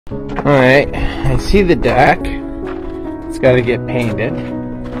Alright, I see the deck. It's got to get painted.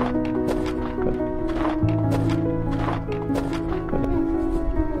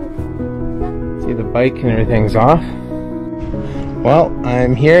 See, the bike and everything's off. Well,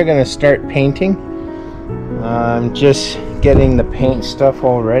 I'm here going to start painting. I'm just getting the paint stuff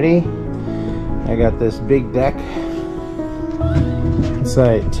all ready. I got this big deck. It's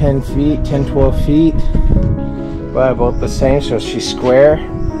like 10 feet, 10-12 feet by about the same, so she's square.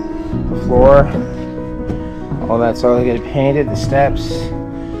 The floor, all that's all getting painted. The steps,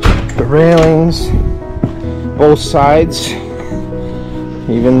 the railings, both sides,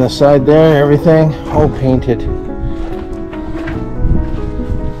 even the side there, everything all painted.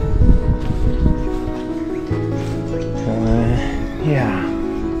 Yeah,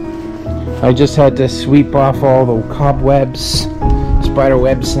 I just had to sweep off all the cobwebs, spider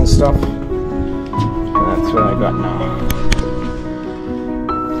webs and stuff. That's what I got now.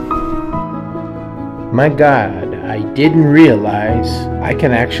 My God, I didn't realize I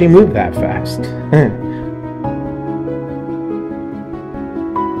can actually move that fast.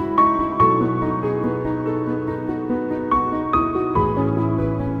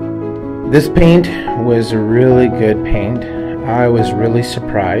 This paint was a really good paint. I was really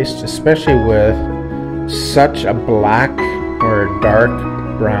surprised, especially with such a black or dark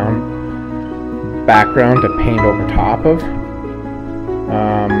brown background to paint over top of.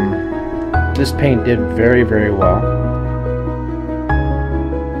 This paint did very, very well.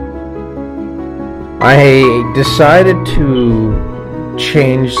 I decided to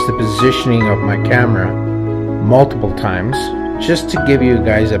change the positioning of my camera multiple times just to give you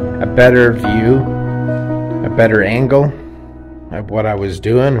guys a better view, a better angle of what I was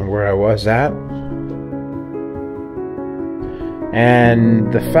doing and where I was at.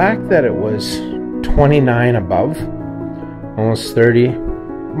 And the fact that it was 29 above, almost 30,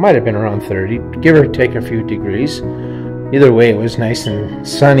 might have been around 30, give or take a few degrees. Either way, it was nice and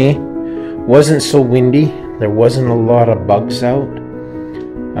sunny. Wasn't so windy. There wasn't a lot of bugs out.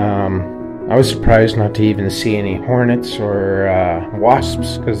 I was surprised not to even see any hornets or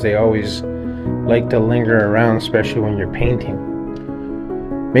wasps, because they always like to linger around, especially when you're painting.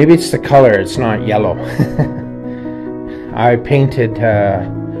 Maybe it's the color, it's not yellow. I painted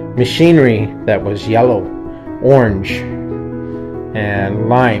machinery that was yellow, orange, and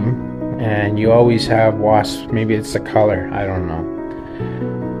lime, and you always have wasps. Maybe it's the color, I don't know.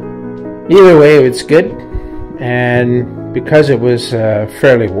 Either way, it's good. And because it was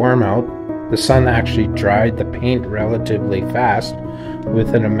fairly warm out, the sun actually dried the paint relatively fast,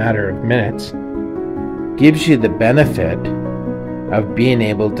 within a matter of minutes. Gives you the benefit of being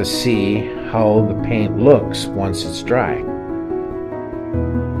able to see how the paint looks once it's dry.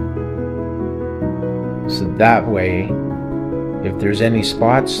 So that way, if there's any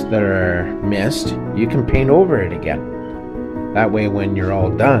spots that are missed, you can paint over it again. That way, when you're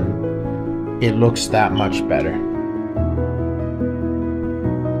all done, it looks that much better.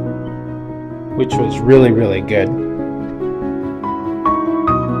 Which was really, really good.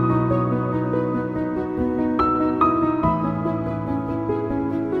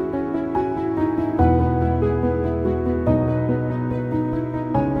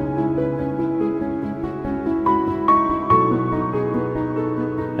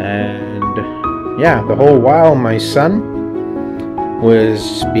 And yeah, the whole while my son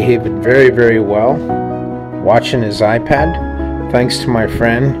was behaving very, very well, watching his iPad, thanks to my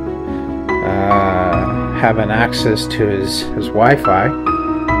friend having access to his Wi-Fi,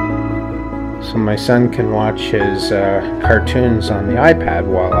 so my son can watch his cartoons on the iPad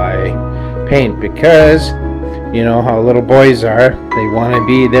while I paint, because you know how little boys are, they want to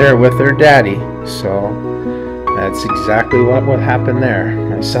be there with their daddy. So that's exactly what would happen there.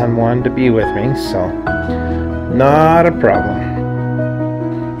 My son wanted to be with me, so not a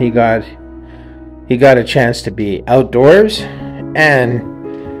problem. He got a chance to be outdoors and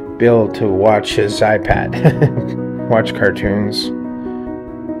be able to watch his iPad, watch cartoons,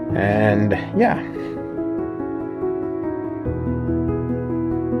 and yeah.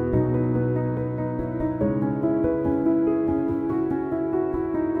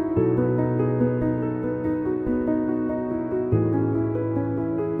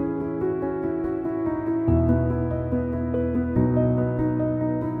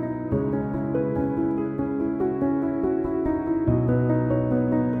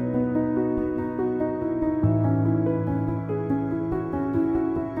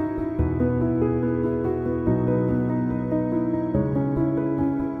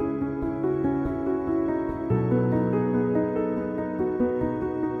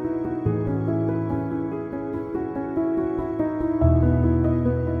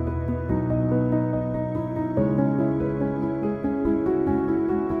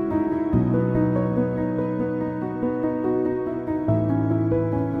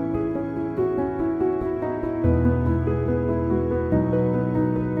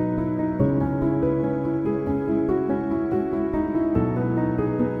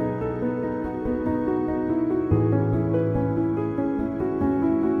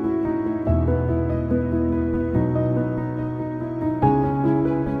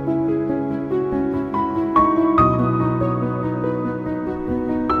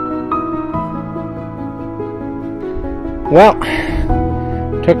 Well,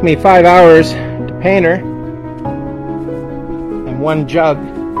 took me 5 hours to paint her, and one jug.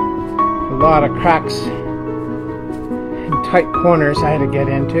 A lot of cracks and tight corners I had to get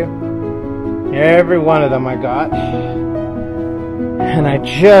into. Every one of them I got, and I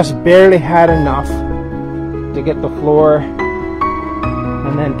just barely had enough to get the floor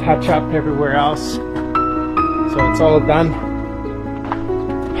and then touch up everywhere else. So it's all done.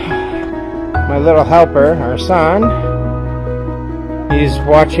 My little helper, our son, he's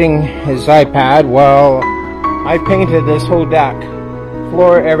watching his iPad while I painted this whole deck,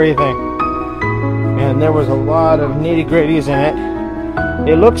 floor, everything. And there was a lot of nitty-gritties in it.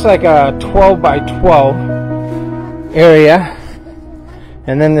 It looks like a 12 by 12 area,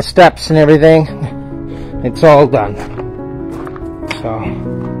 and then the steps and everything, it's all done. So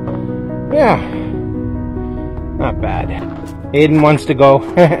yeah, not bad. Aiden wants to go.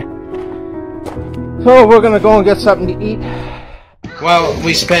 So we're gonna go and get something to eat. Well,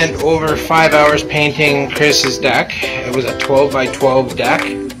 we spent over 5 hours painting Chris's deck. It was a 12 by 12 deck,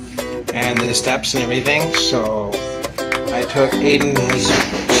 and the steps and everything. So I took Aiden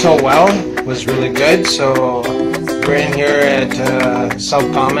so well, it was really good. So we're in here at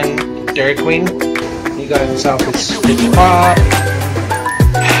South Common Dairy Queen. He got himself his pop.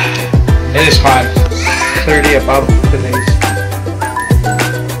 It is hot, 30 above today.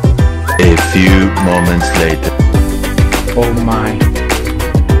 A few moments later. Oh my.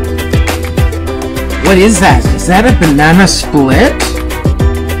 What is that? Is that a banana split?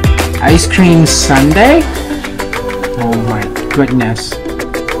 Ice cream sundae? Oh my goodness.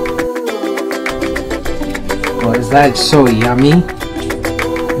 Oh, is that so yummy?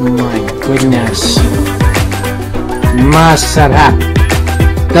 My goodness. Masarap.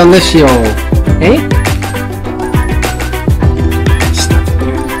 Delicioso. Eh?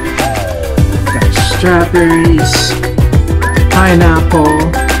 Got strawberries, pineapple,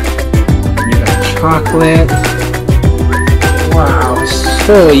 you got chocolate. Wow,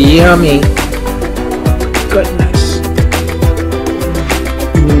 so yummy. Goodness.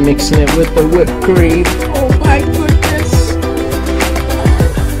 Mixing it with the whipped cream. Oh my goodness.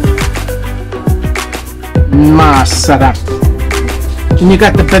 Masarap. And you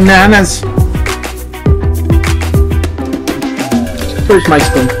got the bananas. Where's my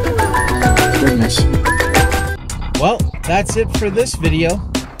spoon? Goodness. Well, that's it for this video.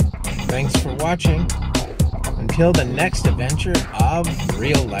 Thanks for watching. Until the next adventure of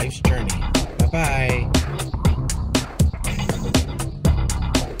real life's journey.